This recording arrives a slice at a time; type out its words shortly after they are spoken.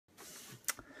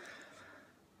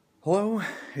Hello,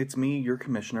 it's me, your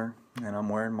commissioner, and I'm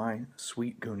wearing my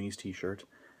sweet Goonies t-shirt.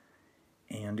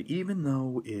 And even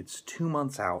though it's 2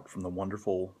 months out from the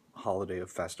wonderful holiday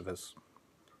of Festivus,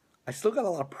 I still got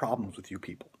a lot of problems with you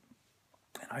people.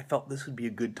 And I felt this would be a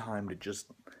good time to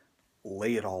just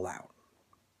lay it all out.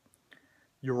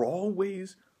 You're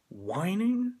always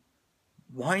whining,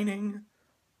 whining,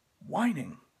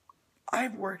 whining.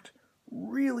 I've worked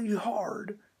really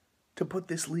hard to put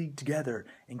this league together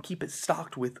and keep it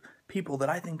stocked with people that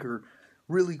I think are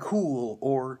really cool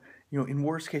or, in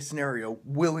worst case scenario,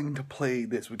 willing to play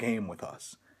this game with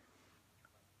us.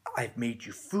 I've made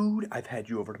you food, I've had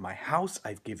you over to my house,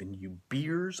 I've given you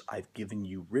beers, I've given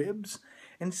you ribs,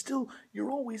 and still you're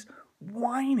always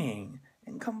whining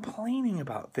and complaining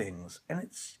about things. And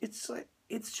it's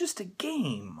just a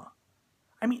game.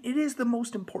 I mean, it is the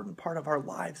most important part of our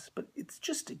lives, but it's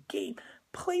just a game.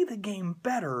 Play the game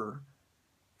better,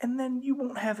 and then you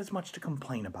won't have as much to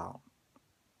complain about.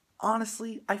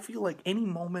 Honestly, I feel like any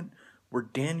moment where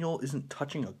Daniel isn't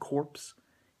touching a corpse,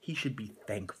 he should be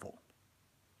thankful.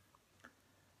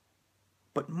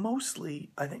 But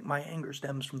mostly, I think my anger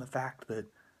stems from the fact that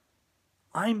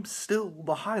I'm still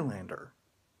the Highlander.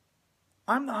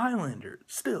 I'm the Highlander,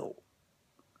 still.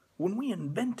 When we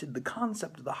invented the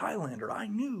concept of the Highlander, I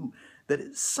knew that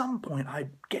at some point I'd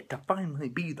get to finally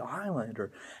be the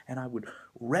Highlander, and I would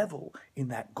revel in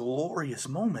that glorious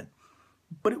moment.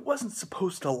 But it wasn't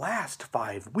supposed to last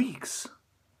 5 weeks.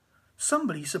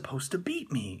 Somebody's supposed to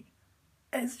beat me,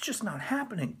 and it's just not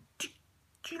happening. Do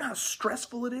you know how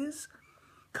stressful it is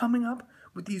coming up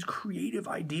with these creative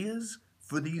ideas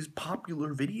for these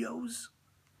popular videos?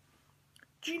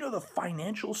 Do you know the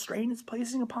financial strain it's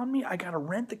placing upon me? I gotta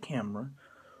rent the camera,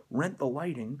 rent the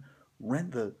lighting,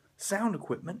 rent the sound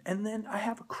equipment, and then I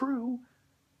have a crew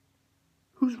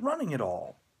who's running it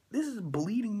all. This is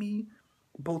bleeding me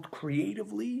both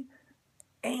creatively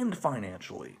and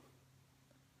financially.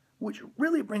 Which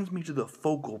really brings me to the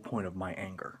focal point of my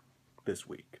anger this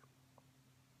week.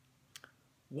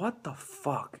 What the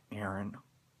fuck, Aaron?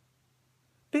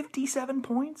 57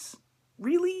 points?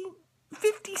 Really?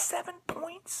 57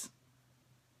 points?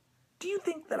 Do you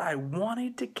think that I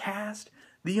wanted to cast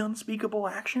the unspeakable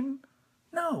action?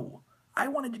 No. I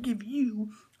wanted to give you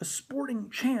a sporting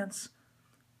chance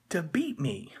to beat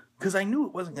me, because I knew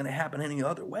it wasn't going to happen any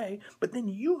other way, but then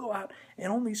you go out and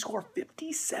only score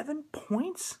 57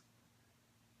 points?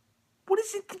 What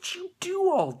is it that you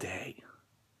do all day?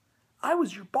 I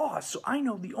was your boss, so I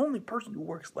know the only person who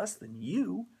works less than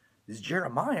you is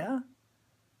Jeremiah.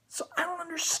 So I don't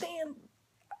understand.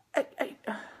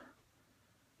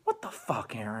 What the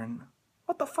fuck, Aaron?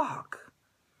 What the fuck?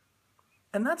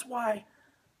 And that's why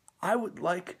I would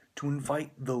like to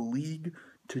invite the league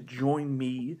to join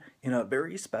me in a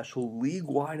very special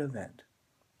league-wide event.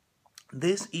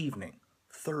 This evening,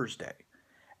 Thursday,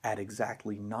 at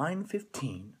exactly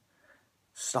 9:15,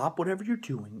 stop whatever you're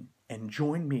doing and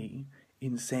join me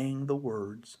in saying the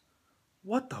words,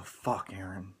 "What the fuck,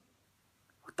 Aaron?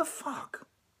 What the fuck?"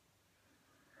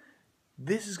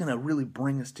 This is going to really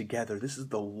bring us together. This is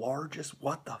the largest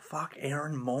what the fuck,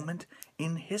 Aaron moment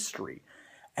in history.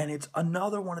 And it's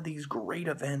another one of these great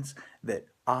events that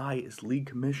I, as league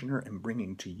commissioner, am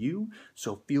bringing to you.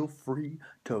 So feel free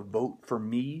to vote for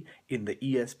me in the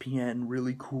ESPN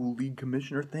really cool league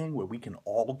commissioner thing where we can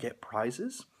all get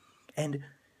prizes. And,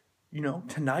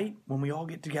 tonight when we all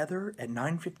get together at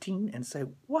 9:15 and say,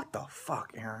 "What the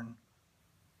fuck, Aaron?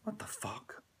 What the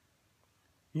fuck?"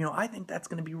 I think that's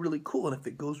going to be really cool. And if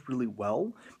it goes really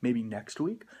well, maybe next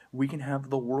week, we can have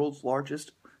the world's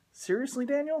largest, seriously,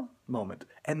 Daniel, moment.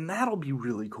 And that'll be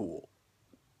really cool.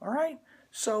 All right?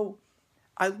 So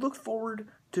I look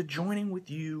forward to joining with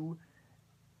you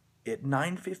at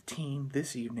 9:15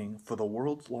 this evening for the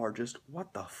world's largest,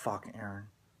 what the fuck, Aaron?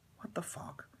 What the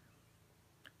fuck?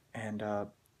 And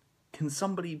can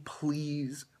somebody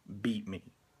please beat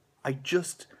me? I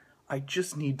just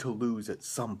need to lose at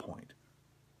some point.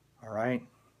 All right?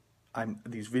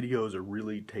 These videos are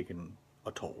really taking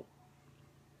a toll.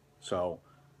 So,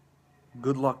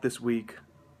 good luck this week,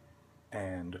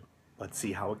 and let's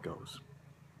see how it goes.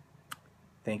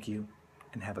 Thank you,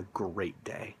 and have a great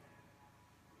day.